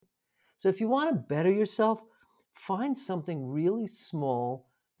So if you want to better yourself, find something really small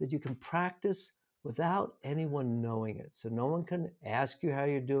that you can practice without anyone knowing it. So no one can ask you how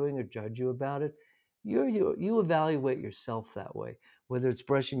you're doing or judge you about it. You evaluate yourself that way, whether it's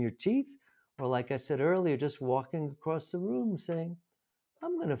brushing your teeth or, like I said earlier, just walking across the room saying,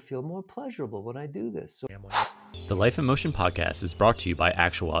 I'm going to feel more pleasurable when I do this. So The Life in Motion podcast is brought to you by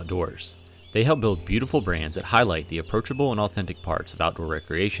Actual Outdoors. They help build beautiful brands that highlight the approachable and authentic parts of outdoor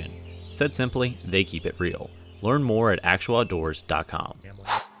recreation. Said simply, they keep it real. Learn more at actualoutdoors.com.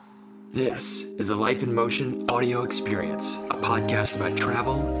 This is the Life in Motion audio experience, a podcast about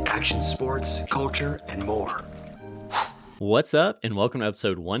travel, action sports, culture, and more. What's up, and welcome to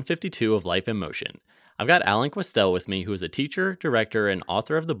episode 152 of Life in Motion. I've got Alan Questel with me, who is a teacher, director, and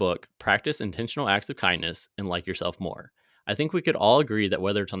author of the book, Practice Intentional Acts of Kindness and Like Yourself More. I think we could all agree that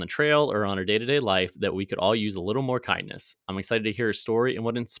whether it's on the trail or on our day-to-day life, that we could all use a little more kindness. I'm excited to hear his story and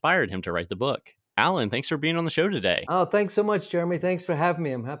what inspired him to write the book. Alan, thanks for being on the show today. Oh, thanks so much, Jeremy. Thanks for having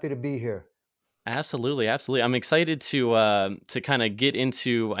me. I'm happy to be here. Absolutely. I'm excited to kind of get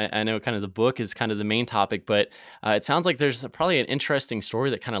into. I know kind of the book is kind of the main topic, but it sounds like there's probably an interesting story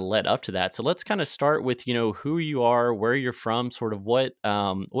that kind of led up to that. So let's kind of start with who you are, where you're from, sort of what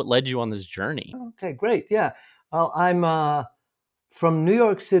led you on this journey. Okay, great. Yeah, well, I'm from New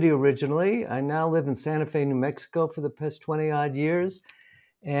York City originally. I now live in Santa Fe, New Mexico for the past 20 odd years,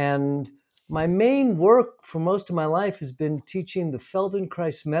 and my main work for most of my life has been teaching the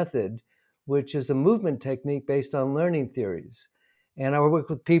Feldenkrais method, which is a movement technique based on learning theories. And I work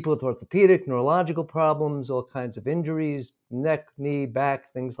with people with orthopedic, neurological problems, all kinds of injuries, neck, knee,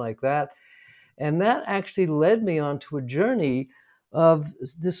 back, things like that. And that actually led me onto a journey of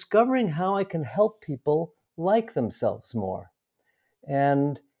discovering how I can help people like themselves more.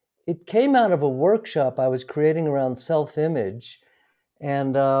 And it came out of a workshop I was creating around self-image.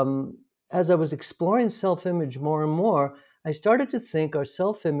 And as I was exploring self-image more and more, I started to think our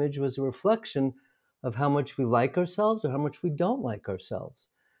self-image was a reflection of how much we like ourselves or how much we don't like ourselves.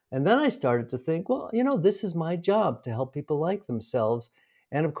 And then I started to think, well, this is my job to help people like themselves.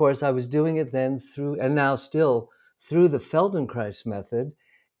 And of course, I was doing it then through, and now still, through the Feldenkrais method.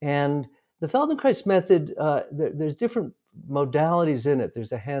 And the Feldenkrais method, there's different modalities in it.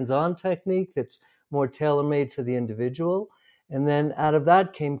 There's a hands-on technique that's more tailor-made for the individual. And then out of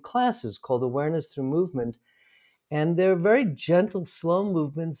that came classes called Awareness Through Movement. And they're very gentle, slow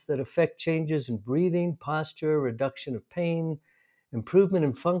movements that affect changes in breathing, posture, reduction of pain, improvement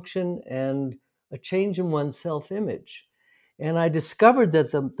in function, and a change in one's self-image. And I discovered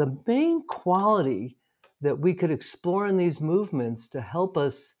that the main quality that we could explore in these movements to help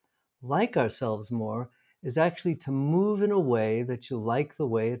us like ourselves more is actually to move in a way that you like the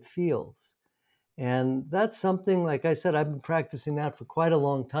way it feels. And that's something, like I said, I've been practicing that for quite a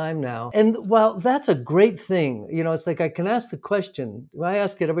long time now. And while that's a great thing, it's like I can ask the question, I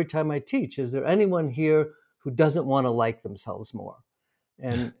ask it every time I teach, is there anyone here who doesn't want to like themselves more?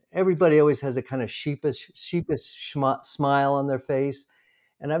 And everybody always has a kind of sheepish smile on their face.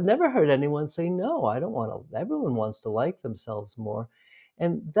 And I've never heard anyone say, no, I don't want to. Everyone wants to like themselves more.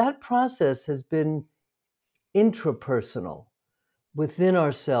 And that process has been intrapersonal within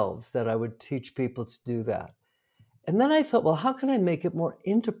ourselves, that I would teach people to do that. And then I thought, well, how can I make it more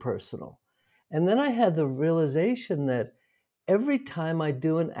interpersonal? And then I had the realization that every time I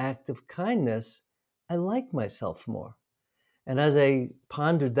do an act of kindness, I like myself more. And as I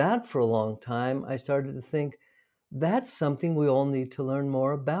pondered that for a long time, I started to think that's something we all need to learn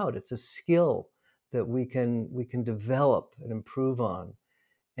more about. It's a skill that we can develop and improve on.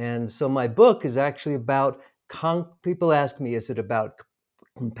 And so my book is actually about people ask me, is it about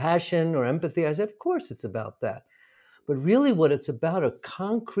compassion or empathy? I said, of course it's about that. But really what it's about are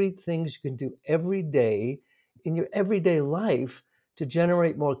concrete things you can do every day in your everyday life to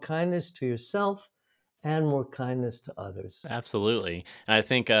generate more kindness to yourself and more kindness to others. Absolutely. And I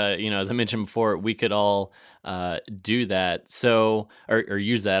think, as I mentioned before, we could all do that. So, or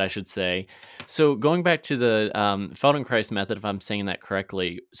use that, I should say. So going back to the Feldenkrais method, if I'm saying that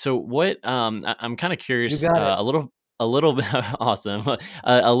correctly. So what, I'm kind of curious You got it. a little bit, awesome,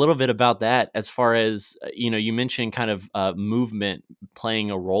 a little bit about that as far as, you mentioned kind of movement playing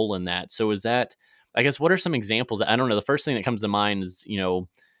a role in that. So is that, I guess, what are some examples? I don't know. The first thing that comes to mind is,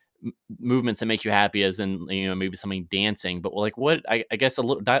 movements that make you happy, as in maybe something dancing, but like what I guess a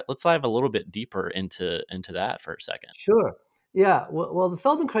little let's dive a little bit deeper into that for a second. Sure. Yeah. Well, the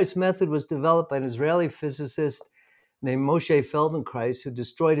Feldenkrais method was developed by an Israeli physicist named Moshe Feldenkrais, who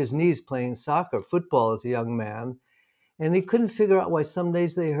destroyed his knees playing football as a young man. And he couldn't figure out why some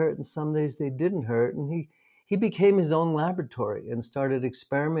days they hurt and some days they didn't hurt. And he he became his own laboratory and started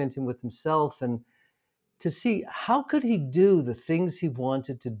experimenting with himself and to see how could he do the things he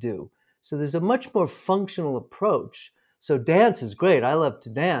wanted to do. So there's a much more functional approach. So dance is great. I love to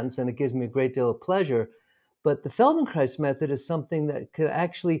dance and it gives me a great deal of pleasure. But the Feldenkrais method is something that could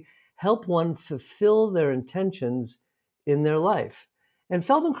actually help one fulfill their intentions in their life. And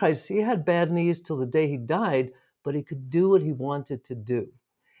Feldenkrais, he had bad knees till the day he died, but he could do what he wanted to do.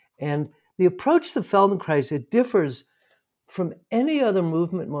 And the approach to Feldenkrais, it differs from any other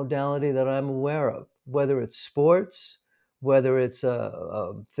movement modality that I'm aware of, whether it's sports, whether it's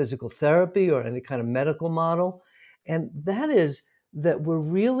a physical therapy or any kind of medical model. And that is that we're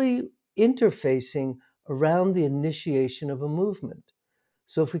really interfacing around the initiation of a movement.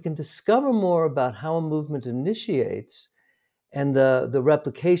 So if we can discover more about how a movement initiates and the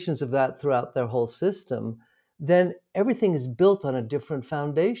replications of that throughout their whole system, then everything is built on a different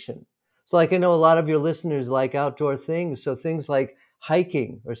foundation. So like I know a lot of your listeners like outdoor things, so things like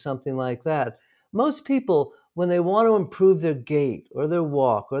hiking or something like that. Most people, when they want to improve their gait or their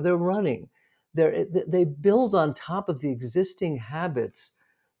walk or their running, they build on top of the existing habits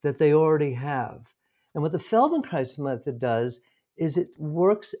that they already have. And what the Feldenkrais method does is it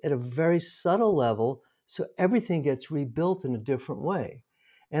works at a very subtle level so everything gets rebuilt in a different way.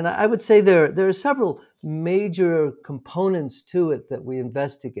 And I would say there are several major components to it that we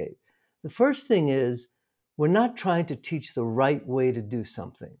investigate. The first thing is we're not trying to teach the right way to do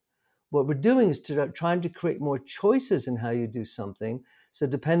something. What we're doing is trying to create more choices in how you do something. So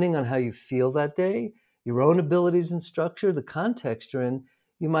depending on how you feel that day, your own abilities and structure, the context you're in,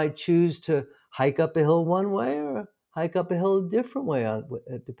 you might choose to hike up a hill one way or hike up a hill a different way,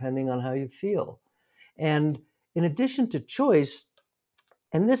 depending on how you feel. And in addition to choice,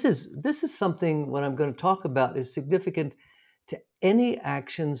 and this is something what I'm going to talk about is significant to any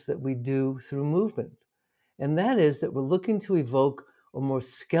actions that we do through movement. And that is that we're looking to evoke a more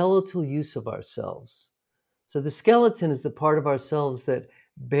skeletal use of ourselves. So the skeleton is the part of ourselves that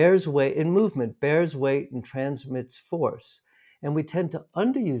bears weight in movement, bears weight and transmits force. And we tend to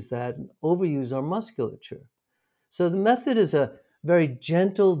underuse that and overuse our musculature. So the method is a very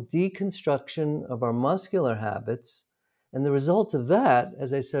gentle deconstruction of our muscular habits. And the result of that,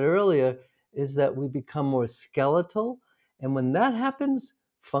 as I said earlier, is that we become more skeletal. And when that happens,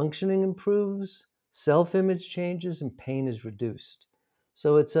 functioning improves, self-image changes, and pain is reduced.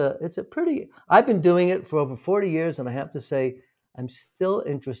 So it's a pretty, I've been doing it for over 40 years, and I have to say, I'm still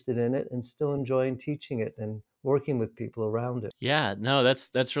interested in it and still enjoying teaching it and working with people around it. Yeah, no,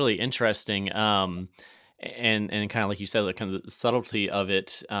 that's really interesting. And kind of like you said, like kind of the subtlety of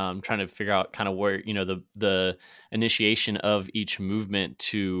it, trying to figure out kind of where, the initiation of each movement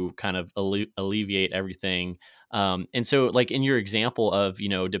to kind of alleviate everything. And so like in your example of,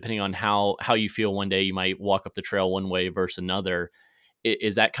 depending on how you feel one day, you might walk up the trail one way versus another.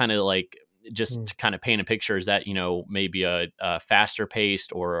 Is that kind of like just to kind of paint a picture? Is that, maybe a faster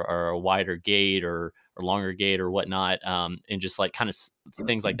paced or a wider gait or longer gait or whatnot, and just like kind of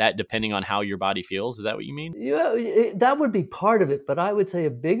things like that, depending on how your body feels? Is that what you mean? Yeah, that would be part of it, but I would say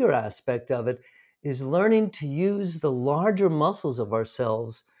a bigger aspect of it is learning to use the larger muscles of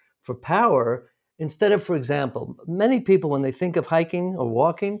ourselves for power instead of, for example, many people, when they think of hiking or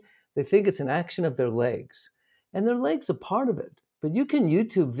walking, they think it's an action of their legs. And their legs are part of it. But you can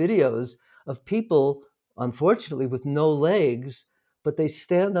YouTube videos of people, unfortunately, with no legs, but they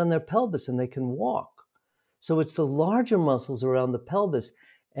stand on their pelvis and they can walk. So it's the larger muscles around the pelvis.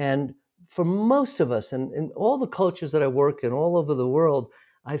 And for most of us, and in all the cultures that I work in all over the world,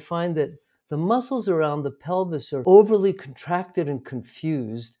 I find that the muscles around the pelvis are overly contracted and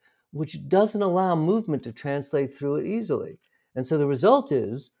confused, which doesn't allow movement to translate through it easily. And so the result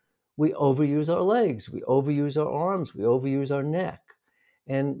is we overuse our legs, we overuse our arms, we overuse our neck.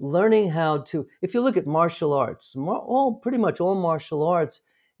 And learning how to, if you look at martial arts, pretty much all martial arts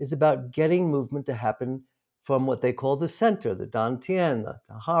is about getting movement to happen from what they call the center, the dantian,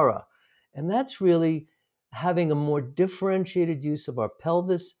 the hara. And that's really having a more differentiated use of our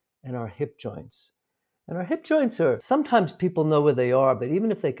pelvis and our hip joints. And our hip joints are, sometimes people know where they are, but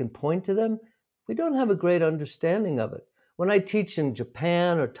even if they can point to them, we don't have a great understanding of it. When I teach in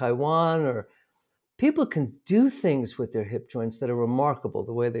Japan or Taiwan, or people can do things with their hip joints that are remarkable,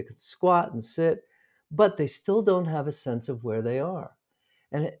 the way they can squat and sit, but they still don't have a sense of where they are.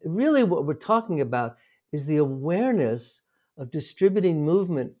 And really what we're talking about is the awareness of distributing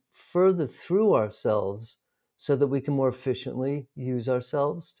movement further through ourselves so that we can more efficiently use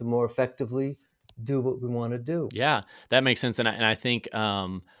ourselves to more effectively do what we want to do. Yeah, that makes sense. And I think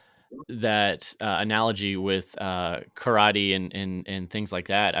that analogy with karate and things like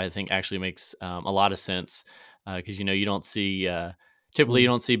that, I think actually makes a lot of sense. because you don't see typically you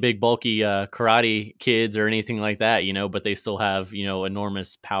don't see big bulky karate kids or anything like that, but they still have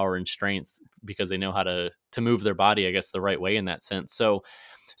enormous power and strength because they know how to move their body, I guess, the right way in that sense. So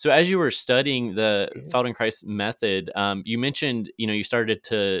as you were studying the Feldenkrais method, you mentioned you started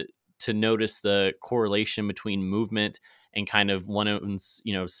to notice the correlation between movement and kind of one's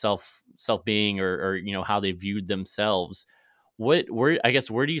self being, or how they viewed themselves. Where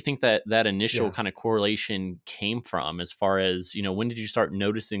do you think that initial Yeah. kind of correlation came from, as far as when did you start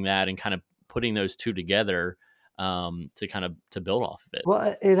noticing that and kind of putting those two together, to build off of it?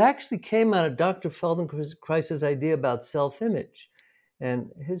 Well, it actually came out of Dr. Feldenkrais's idea about self-image.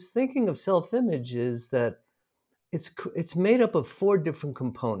 And his thinking of self-image is that it's made up of four different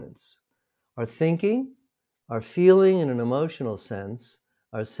components: our thinking, our feeling in an emotional sense,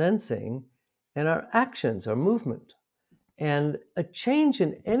 our sensing, and our actions, our movement. And a change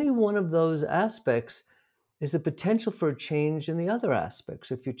in any one of those aspects is the potential for a change in the other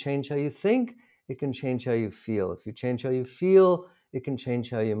aspects. If you change how you think, it can change how you feel. If you change how you feel, it can change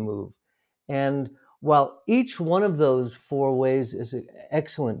how you move. And while each one of those four ways is an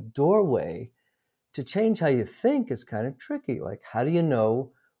excellent doorway, to change how you think is kind of tricky. Like, how do you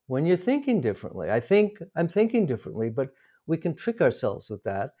know when you're thinking differently? I think I'm thinking differently, but we can trick ourselves with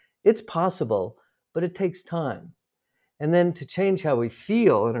that. It's possible, but it takes time. And then to change how we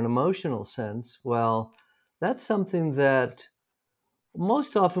feel in an emotional sense, well, that's something that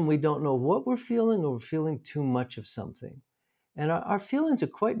most often we don't know what we're feeling, or we're feeling too much of something. And our feelings are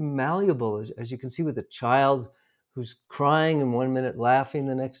quite malleable, as you can see with a child who's crying in 1 minute, laughing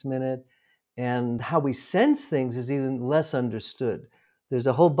the next minute. And how we sense things is even less understood. There's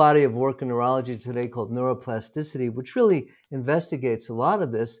a whole body of work in neurology today called neuroplasticity, which really investigates a lot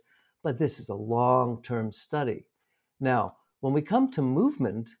of this, but this is a long-term study. Now, when we come to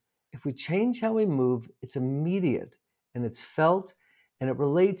movement, if we change how we move, it's immediate and it's felt, and it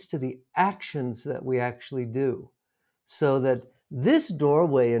relates to the actions that we actually do. So that this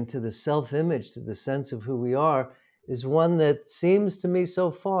doorway into the self-image, to the sense of who we are, is one that seems to me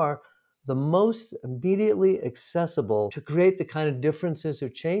so far the most immediately accessible to create the kind of differences or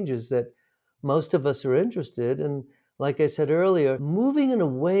changes that most of us are interested in. Like I said earlier, moving in a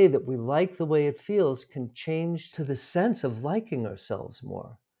way that we like the way it feels can change to the sense of liking ourselves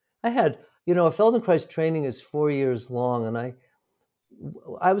more. I had, a Feldenkrais training is 4 years long, and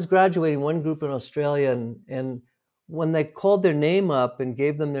I was graduating one group in Australia, and when they called their name up and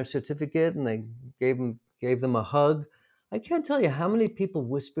gave them their certificate, and they gave them a hug, I can't tell you how many people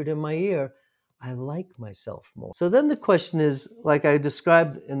whispered in my ear, "I like myself more." So then the question is, like I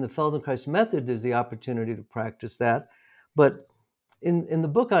described in the Feldenkrais method, there's the opportunity to practice that. But in the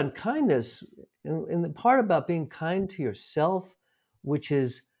book on kindness, in the part about being kind to yourself, which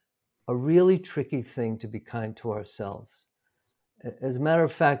is a really tricky thing, to be kind to ourselves. As a matter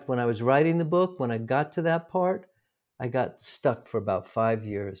of fact, when I was writing the book, when I got to that part, I got stuck for about 5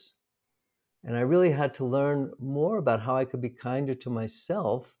 years. And I really had to learn more about how I could be kinder to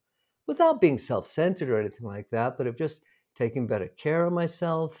myself without being self-centered or anything like that, but of just taking better care of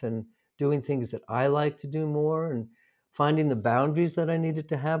myself and doing things that I like to do more, and finding the boundaries that I needed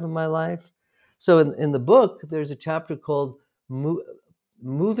to have in my life. So in the book, there's a chapter called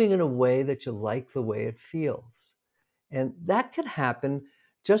Moving in a Way That You Like the Way It Feels. And that could happen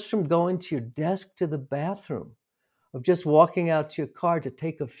just from going to your desk to the bathroom, of just walking out to your car, to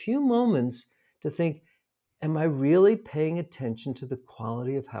take a few moments to think, am I really paying attention to the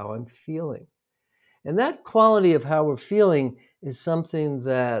quality of how I'm feeling? And that quality of how we're feeling is something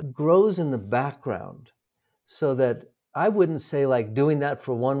that grows in the background, so that I wouldn't say like doing that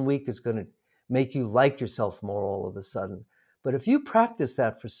for 1 week is going to make you like yourself more all of a sudden. But if you practice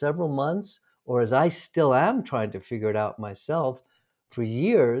that for several months, or as I still am trying to figure it out myself for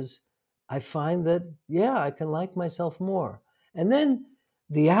years, I find that, yeah, I can like myself more. And then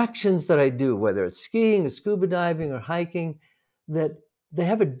the actions that I do, whether it's skiing or scuba diving or hiking, that they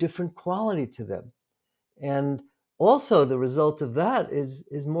have a different quality to them. And also the result of that is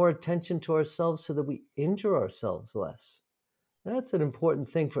more attention to ourselves, so that we injure ourselves less. That's an important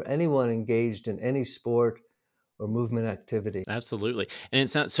thing for anyone engaged in any sport or movement activity. Absolutely. And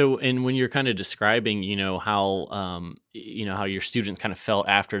it's not so, and when you're kind of describing, how, how your students kind of felt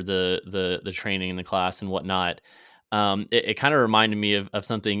after the training and the class and whatnot, it kind of reminded me of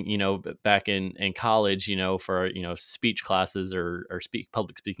something, back in college, for, speech classes, or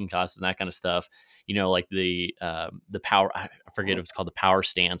public speaking classes and that kind of stuff, like the power, I forget if it's called the power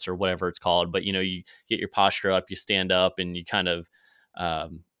stance or whatever it's called, but, you get your posture up, you stand up, and you kind of,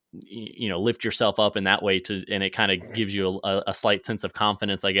 lift yourself up in that way and it kind of gives you a slight sense of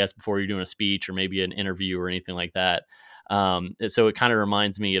confidence, I guess, before you're doing a speech or maybe an interview or anything like that. So it kind of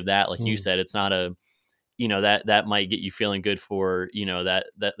reminds me of that. Like you Mm. said, it's not that might get you feeling good for,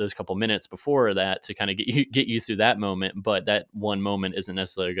 that those couple minutes before that to kind of get you through that moment. But that one moment isn't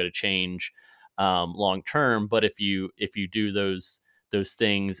necessarily going to change long term. But if you do those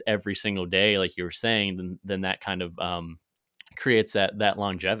things every single day, like you were saying, then that kind of creates that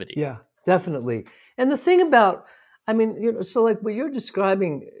longevity. Yeah, definitely. And the thing about, I mean, so like what you're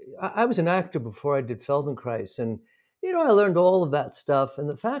describing, I was an actor before I did Feldenkrais, and I learned all of that stuff. And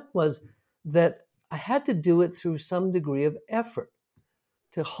the fact was that I had to do it through some degree of effort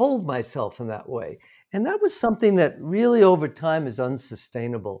to hold myself in that way. And that was something that really over time is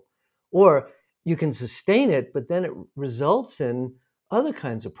unsustainable. Or you can sustain it, but then it results in other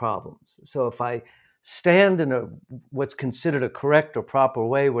kinds of problems. So if I stand in what's considered a correct or proper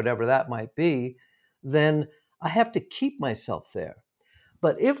way, whatever that might be, then I have to keep myself there.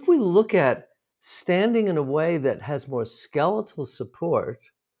 But if we look at standing in a way that has more skeletal support,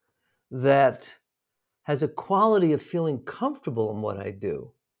 that has a quality of feeling comfortable in what I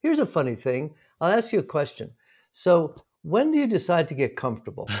do. Here's a funny thing. I'll ask you a question. So, when do you decide to get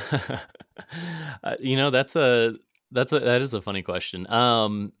comfortable? That is a funny question.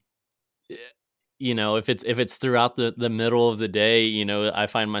 If it's throughout the middle of the day, I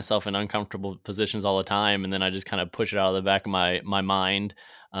find myself in uncomfortable positions all the time, and then I just kind of push it out of the back of my mind,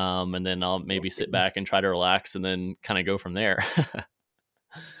 and then I'll maybe sit back and try to relax, and then kind of go from there.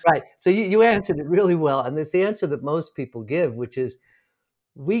 Right. So you answered it really well, and it's the answer that most people give, which is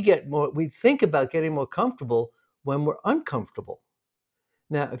we think about getting more comfortable when we're uncomfortable.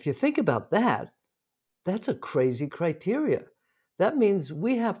 Now, if you think about that, that's a crazy criteria. That means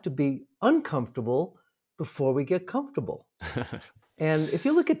we have to be uncomfortable before we get comfortable. And if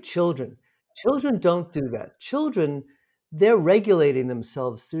you look at children, children don't do that. Children, they're regulating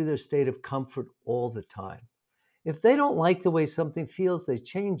themselves through their state of comfort all the time. If they don't like the way something feels, they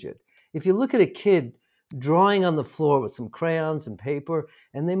change it. If you look at a kid drawing on the floor with some crayons and paper,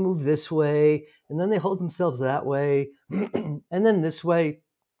 and they move this way, and then they hold themselves that way, and then this way,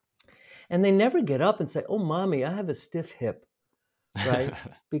 and they never get up and say, "Oh, mommy, I have a stiff hip," right?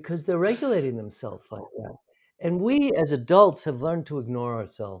 Because they're regulating themselves like that. And we as adults have learned to ignore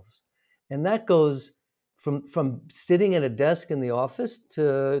ourselves. And that goes from sitting at a desk in the office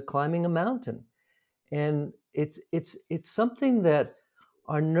to climbing a mountain. And it's something that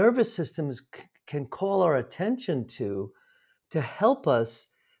our nervous systems can call our attention to help us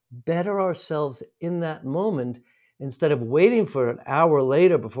better ourselves in that moment instead of waiting for an hour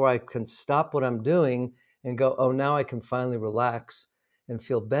later before I can stop what I'm doing and go, oh, now I can finally relax and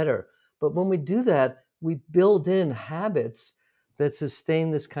feel better. But when we do that, we build in habits that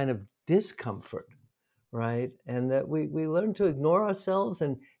sustain this kind of discomfort, right? And that we learn to ignore ourselves.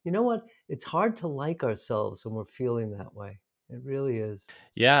 And you know what? It's hard to like ourselves when we're feeling that way. It really is.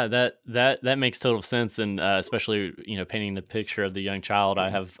 Yeah, that makes total sense, and especially painting the picture of the young child. I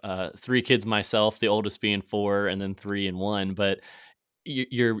have three kids myself, the oldest being 4, and then 3 and 1. But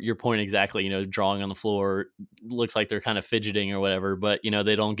your point exactly. Drawing on the floor looks like they're kind of fidgeting or whatever, but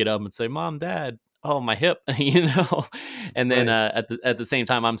they don't get up and say, "Mom, Dad, oh my hip," And then Right. at the same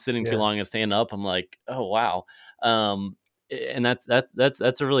time, I'm sitting too Yeah. long and stand up. I'm like, "Oh wow." Um, and that's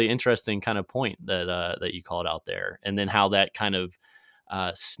a really interesting kind of point that you called out there, and then how that kind of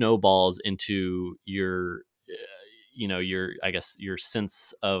snowballs into your I guess your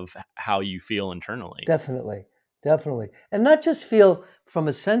sense of how you feel internally. Definitely, definitely. And not just feel from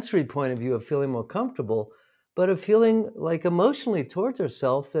a sensory point of view of feeling more comfortable, but of feeling like emotionally towards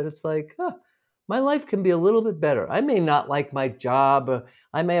ourselves that it's like, huh, my life can be a little bit better. I may not like my job, or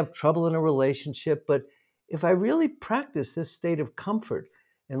I may have trouble in a relationship, but if I really practice this state of comfort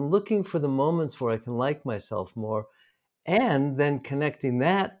and looking for the moments where I can like myself more, and then connecting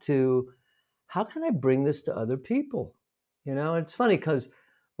that to how can I bring this to other people? It's funny because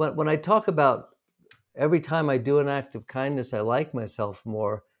when I talk about every time I do an act of kindness, I like myself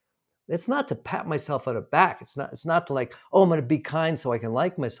more. It's not to pat myself on the back. It's not to like, oh, I'm going to be kind so I can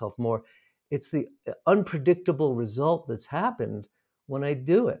like myself more. It's the unpredictable result that's happened when I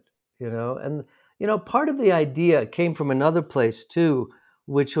do it, And part of the idea came from another place too,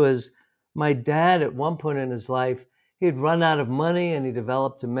 which was my dad at one point in his life, he had run out of money and he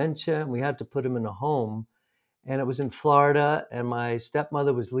developed dementia, and we had to put him in a home. And it was in Florida, and my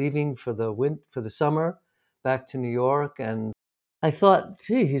stepmother was leaving for the summer back to New York, and I thought,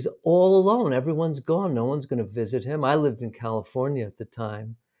 gee, he's all alone. Everyone's gone. No one's going to visit him. I lived in California at the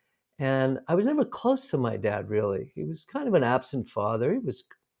time, and I was never close to my dad, really. He was kind of an absent father. He was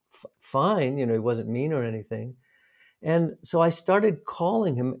fine. He wasn't mean or anything. And so I started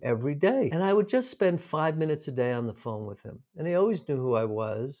calling him every day, and I would just spend 5 minutes a day on the phone with him. And he always knew who I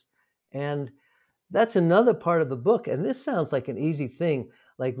was. And that's another part of the book. And this sounds like an easy thing,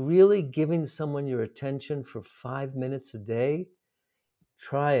 like really giving someone your attention for 5 minutes a day.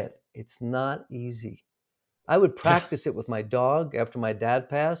 Try it. It's not easy. I would practice it with my dog after my dad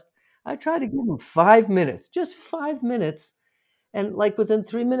passed. I tried to give him 5 minutes, just 5 minutes. And like within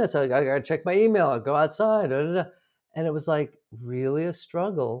 3 minutes, I got to check my email. I'll go outside. Da, da, da. And it was like really a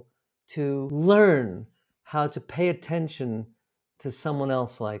struggle to learn how to pay attention to someone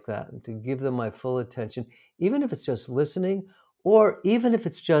else like that and to give them my full attention, even if it's just listening or even if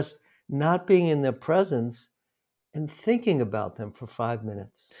it's just not being in their presence and thinking about them for 5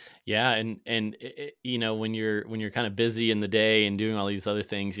 minutes. Yeah, and when you're kind of busy in the day and doing all these other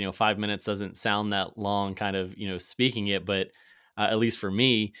things, 5 minutes doesn't sound that long, kind of speaking it, but at least for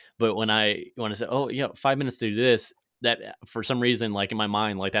me. But when I want to say, oh, 5 minutes to do this, that for some reason, like in my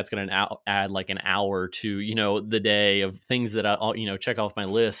mind, like that's going to add like an hour to the day of things that I'll check off my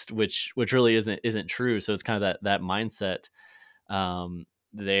list, which really isn't true. So it's kind of that mindset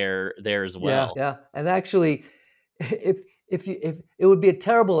there as well. Yeah. And actually, if it would be a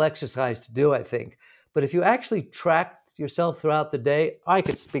terrible exercise to do, I think. But if you actually tracked yourself throughout the day, I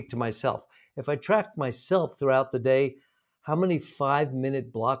could speak to myself. If I tracked myself throughout the day, how many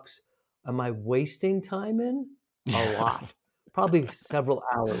 5-minute blocks am I wasting time in? A lot, probably several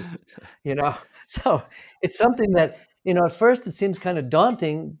hours, So it's something that, at first it seems kind of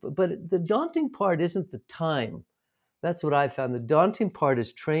daunting, but the daunting part isn't the time. That's what I found. The daunting part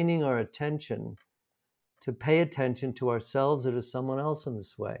is training our attention to pay attention to ourselves or to someone else in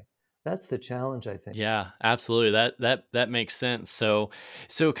this way. That's the challenge, I think. Yeah, absolutely. That makes sense. So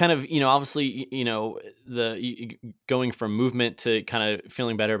kind of, obviously, going from movement to kind of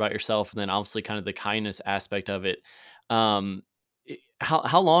feeling better about yourself, and then obviously kind of the kindness aspect of it.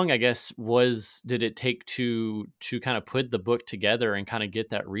 How long, I guess, did it take to kind of put the book together and kind of get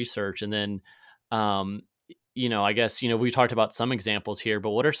that research? And then, I guess, we talked about some examples here,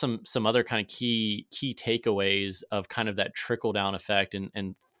 but what are some other kind of key takeaways of kind of that trickle down effect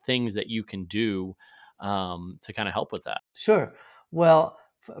and things that you can do to kind of help with that? Sure. Well,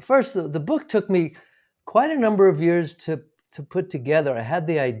 first, the book took me quite a number of years to put together. I had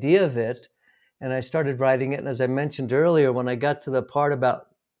the idea of it, and I started writing it. And as I mentioned earlier, when I got to the part about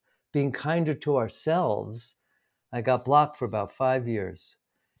being kinder to ourselves, I got blocked for about 5 years.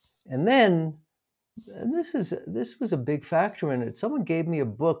 And then, and this was a big factor in it. Someone gave me a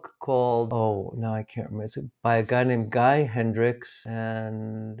book called, oh, no, I can't remember. It's by a guy named Guy Hendricks,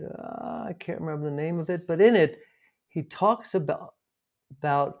 and I can't remember the name of it. But in it, he talks about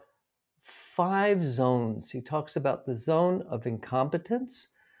 5 zones. He talks about the zone of incompetence,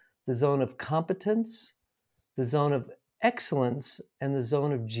 the zone of competence, the zone of excellence, and the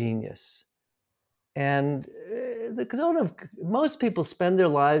zone of genius. And the zone of, most people spend their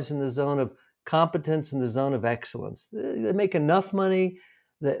lives in the zone of competence and the zone of excellence. They make enough money,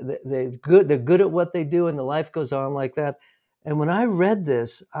 they're good at what they do, and the life goes on like that. And when I read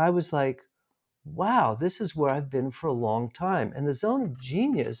this, I was like, wow, this is where I've been for a long time. And the zone of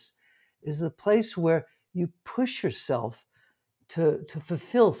genius is the place where you push yourself to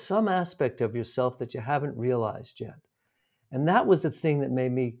fulfill some aspect of yourself that you haven't realized yet. And that was the thing that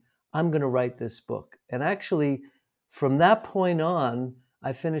made me, I'm going to write this book. And actually, from that point on,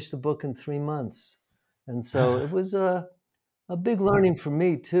 I finished the book in 3 months. And so it was a big learning for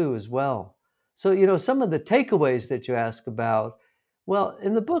me too, as well. So, some of the takeaways that you ask about, well,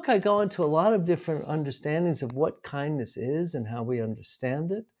 in the book, I go into a lot of different understandings of what kindness is and how we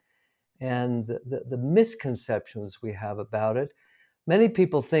understand it, and the misconceptions we have about it. Many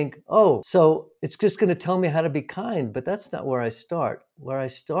people think, oh, so it's just going to tell me how to be kind, but that's not where I start. Where I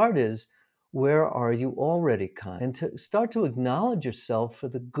start is, where are you already kind? And to start to acknowledge yourself for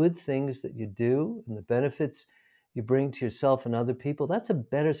the good things that you do and the benefits you bring to yourself and other people. That's a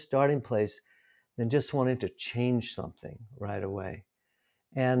better starting place than just wanting to change something right away.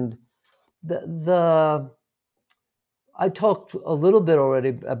 And I talked a little bit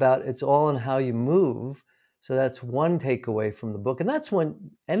already about it's all in how you move. So that's one takeaway from the book. And that's when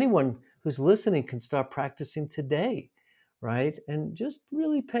anyone who's listening can start practicing today, right? And just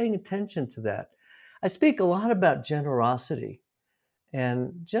really paying attention to that. I speak a lot about generosity.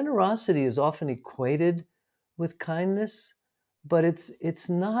 And generosity is often equated with kindness, but it's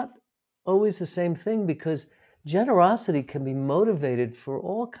not always the same thing, because generosity can be motivated for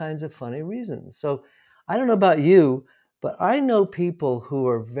all kinds of funny reasons. So I don't know about you, but I know people who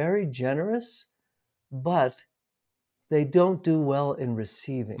are very generous, but they don't do well in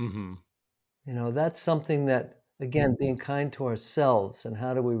receiving. Mm-hmm. You know, that's something that, again, being kind to ourselves, and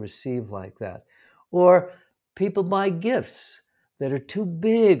how do we receive like that? Or people buy gifts that are too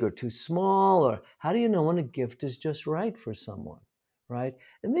big or too small, or how do you know when a gift is just right for someone, right?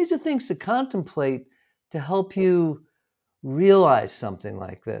 And these are things to contemplate to help you realize something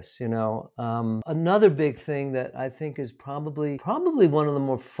like this, you know. Another big thing that I think is probably one of the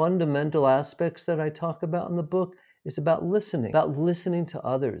more fundamental aspects that I talk about in the book is about listening to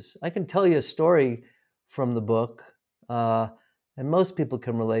others. I can tell you a story from the book, and most people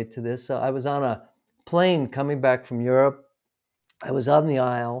can relate to this. So I was on a plane coming back from Europe. I was on the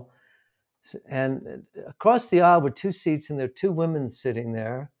aisle, and across the aisle were two seats, and there were two women sitting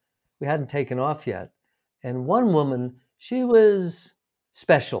there. We hadn't taken off yet. And one woman, she was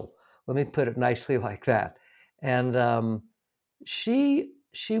special. Let me put it nicely like that. And she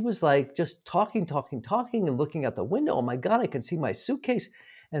was like just talking and looking out the window. Oh my God, I can see my suitcase.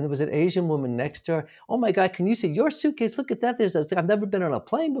 And there was an Asian woman next to her. Oh my God, can you see your suitcase? Look at that. I've never been on a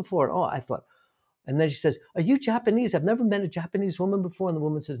plane before. Oh, I thought, and then she says, "Are you Japanese? I've never met a Japanese woman before." And the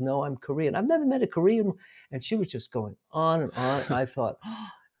woman says, "No, I'm Korean. I've never met a Korean." And she was just going on and on. I thought,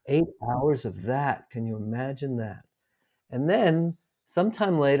 8 hours of that. Can you imagine that? And then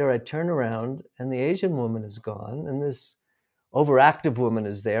sometime later, I turn around and the Asian woman is gone. And this overactive woman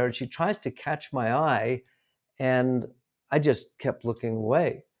is there. And she tries to catch my eye. And I just kept looking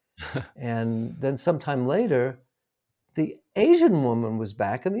away. And then sometime later, the Asian woman was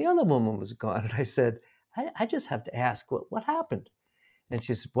back and the other woman was gone. And I said, I just have to ask, what happened? And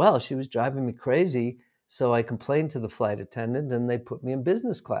she said, well, she was driving me crazy. So I complained to the flight attendant and they put me in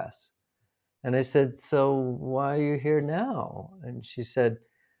business class. And I said, so why are you here now? And she said,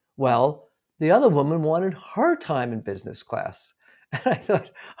 well, the other woman wanted her time in business class. And I thought,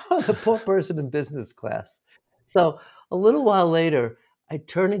 oh, the poor person in business class. So a little while later, I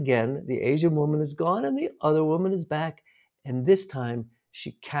turn again. The Asian woman is gone and the other woman is back. And this time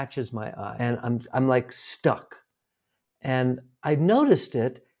she catches my eye and I'm like stuck. And I noticed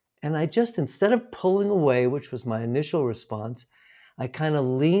it. And I just, instead of pulling away, which was my initial response, I kind of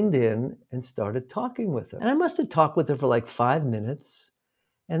leaned in and started talking with her. And I must have talked with her for like 5 minutes.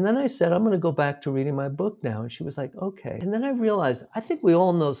 And then I said, I'm going to go back to reading my book now. And she was like, okay. And then I realized, I think we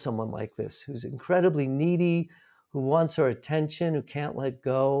all know someone like this who's incredibly needy, who wants our attention, who can't let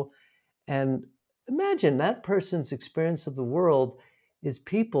go. And imagine that person's experience of the world is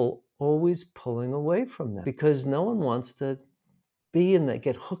people always pulling away from them because no one wants to be in that,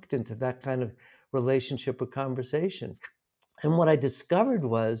 get hooked into that kind of relationship or conversation. And what I discovered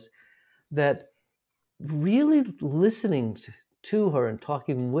was that really listening to her and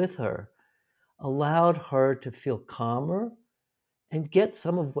talking with her allowed her to feel calmer and get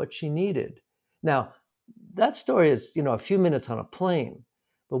some of what she needed. Now, that story is, a few minutes on a plane,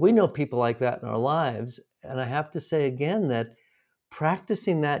 but we know people like that in our lives. And I have to say again that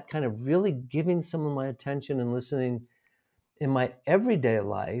practicing that kind of really giving someone my attention and listening in my everyday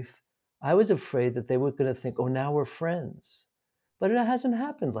life, I was afraid that they were going to think, oh, now we're friends. But it hasn't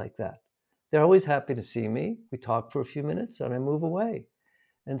happened like that. They're always happy to see me. We talk for a few minutes and I move away.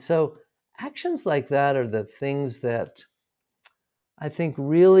 And so actions like that are the things that I think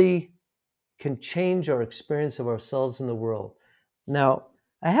really can change our experience of ourselves in the world. Now,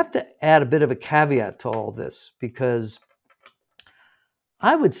 I have to add a bit of a caveat to all this because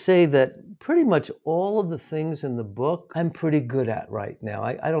I would say that pretty much all of the things in the book I'm pretty good at right now.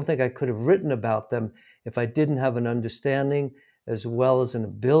 I don't think I could have written about them if I didn't have an understanding as well as an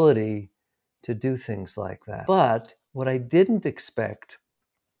ability to do things like that. But what I didn't expect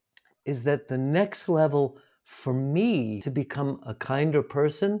is that the next level for me to become a kinder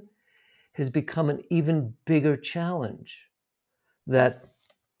person has become an even bigger challenge that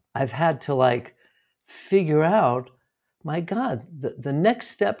I've had to figure out. My God, the next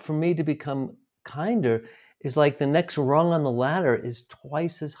step for me to become kinder is like the next rung on the ladder is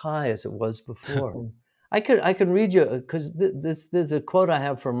twice as high as it was before. I can read you, because there's a quote I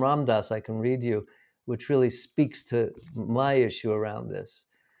have from Ram Dass I can read you, which really speaks to my issue around this.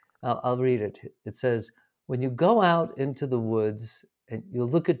 I'll read it. It says, when you go out into the woods and you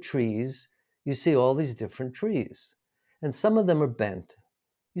look at trees, you see all these different trees. And some of them are bent.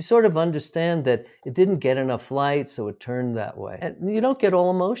 You sort of understand that it didn't get enough light, so it turned that way. And you don't get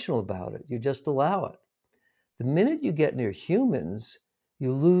all emotional about it. You just allow it. The minute you get near humans,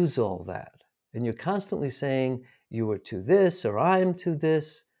 you lose all that. And you're constantly saying, you are to this or I am to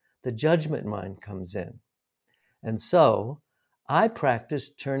this. The judgment mind comes in. And so I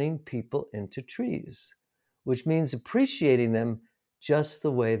practice turning people into trees, which means appreciating them just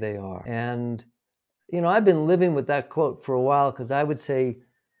the way they are. And I've been living with that quote for a while because I would say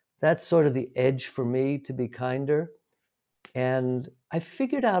that's sort of the edge for me to be kinder. And I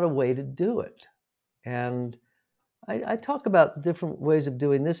figured out a way to do it. And I talk about different ways of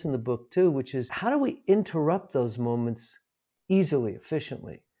doing this in the book too, which is how do we interrupt those moments easily,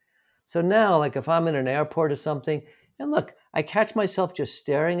 efficiently? So now, like if I'm in an airport or something, and look, I catch myself just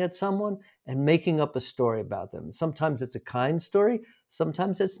staring at someone and making up a story about them. Sometimes it's a kind story,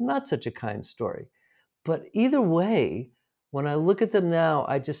 sometimes it's not such a kind story. But either way, when I look at them now,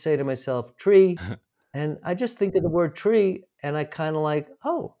 I just say to myself, tree. And I just think of the word tree and I kind of like,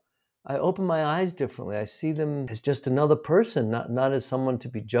 oh, I open my eyes differently. I see them as just another person, not as someone to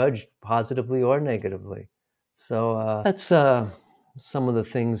be judged positively or negatively. So that's some of the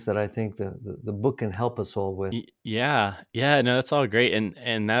things that I think the book can help us all with. Yeah, yeah, no, that's all great,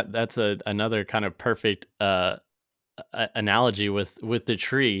 and that's another kind of perfect analogy with the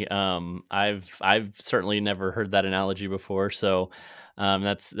tree. I've certainly never heard that analogy before, so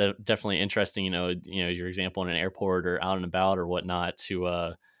that's definitely interesting. Your example in an airport or out and about or whatnot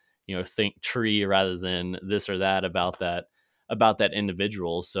to think tree rather than this or that about that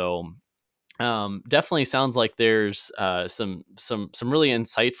individual. So definitely sounds like there's some really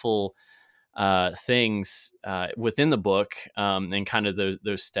insightful things within the book, and kind of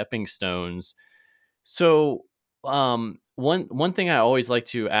those stepping stones. So one thing I always like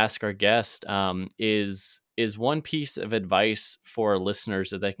to ask our guest is one piece of advice for our listeners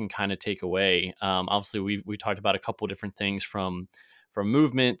that they can kind of take away. Obviously, we talked about a couple different things from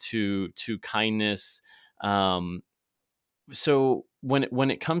movement to kindness. So when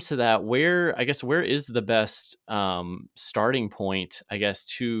it comes to that, where is the best starting point, I guess,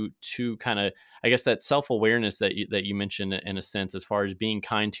 to kind of, I guess, that self-awareness that you mentioned, in a sense, as far as being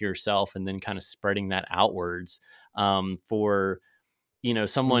kind to yourself and then kind of spreading that outwards, for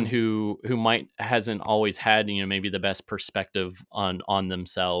someone Mm. who might hasn't always had maybe the best perspective on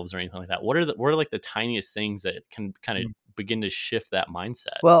themselves or anything like that. What are like the tiniest things that can kind of Mm. begin to shift that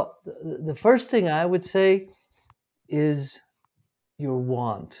mindset? Well, the first thing I would say is your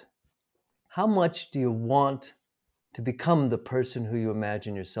want. How much do you want to become the person who you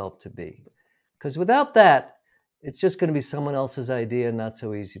imagine yourself to be? Because without that, it's just going to be someone else's idea and not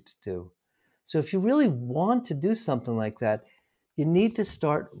so easy to do. So if you really want to do something like that, you need to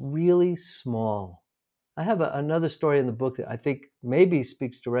start really small. I have another story in the book that I think maybe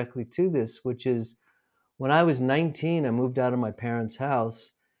speaks directly to this, which is when I was 19, I moved out of my parents'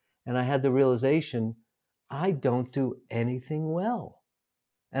 house and I had the realization I don't do anything well.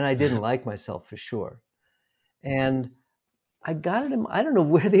 And I didn't like myself for sure. And I got it I don't know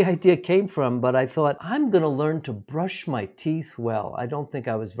where the idea came from, but I thought, I'm going to learn to brush my teeth well. I don't think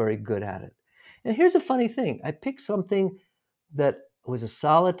I was very good at it. And here's a funny thing. I picked something that was a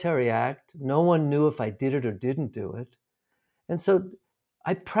solitary act. No one knew if I did it or didn't do it. And so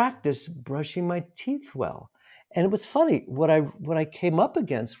I practiced brushing my teeth well. And it was funny, what I came up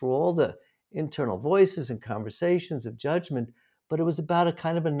against were all the internal voices and conversations of judgment, but it was about a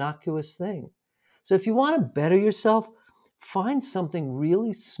kind of innocuous thing. So if you want to better yourself, find something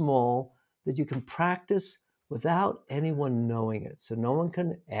really small that you can practice without anyone knowing it. So no one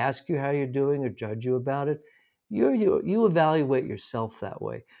can ask you how you're doing or judge you about it. You evaluate yourself that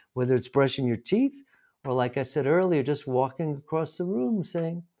way, whether it's brushing your teeth or, like I said earlier, just walking across the room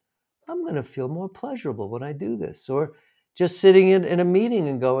saying, I'm going to feel more pleasurable when I do this. Or just sitting in a meeting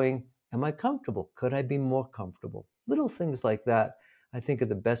and going, am I comfortable? Could I be more comfortable? Little things like that, I think, are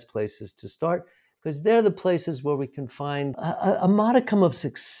the best places to start because they're the places where we can find a modicum of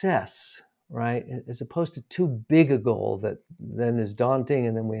success, right? As opposed to too big a goal that then is daunting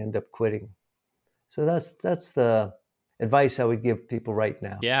and then we end up quitting. So that's the advice I would give people right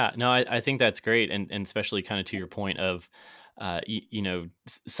now. Yeah, no, I think that's great, and especially kind of to your point of,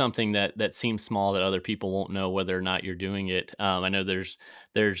 something that seems small that other people won't know whether or not you're doing it. I know there's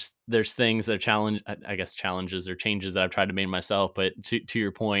things that are I guess challenges or changes that I've tried to make myself, but to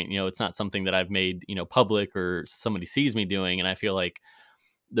your point, it's not something that I've made public or somebody sees me doing, and I feel like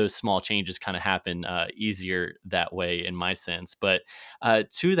those small changes kind of happen easier that way in my sense. But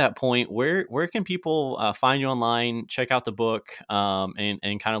to that point, where can people find you online, check out the book, and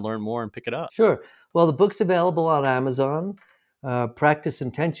kind of learn more and pick it up? Sure. Well, the book's available on Amazon. Practice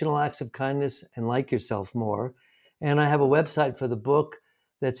intentional acts of kindness and like yourself more. And I have a website for the book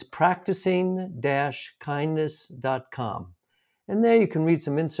that's practicing-kindness.com. And there you can read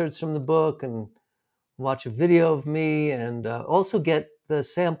some inserts from the book and watch a video of me and also get the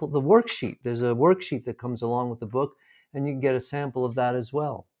sample, the worksheet. There's a worksheet that comes along with the book, and you can get a sample of that as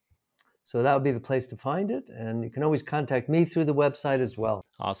well. So that would be the place to find it. And you can always contact me through the website as well.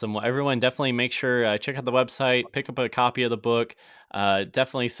 Awesome. Well, everyone definitely make sure check out the website, pick up a copy of the book.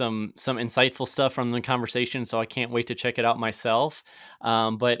 Definitely some insightful stuff from the conversation. So I can't wait to check it out myself.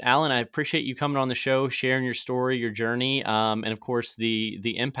 But Alan, I appreciate you coming on the show, sharing your story, your journey, and of course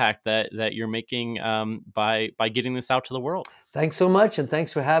the impact that you're making by getting this out to the world. Thanks so much, and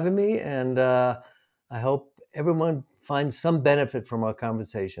thanks for having me. And I hope everyone finds some benefit from our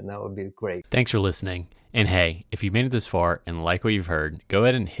conversation. That would be great. Thanks for listening. And hey, if you made it this far and like what you've heard, go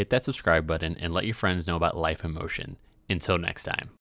ahead and hit that subscribe button and let your friends know about Life in Motion. Until next time.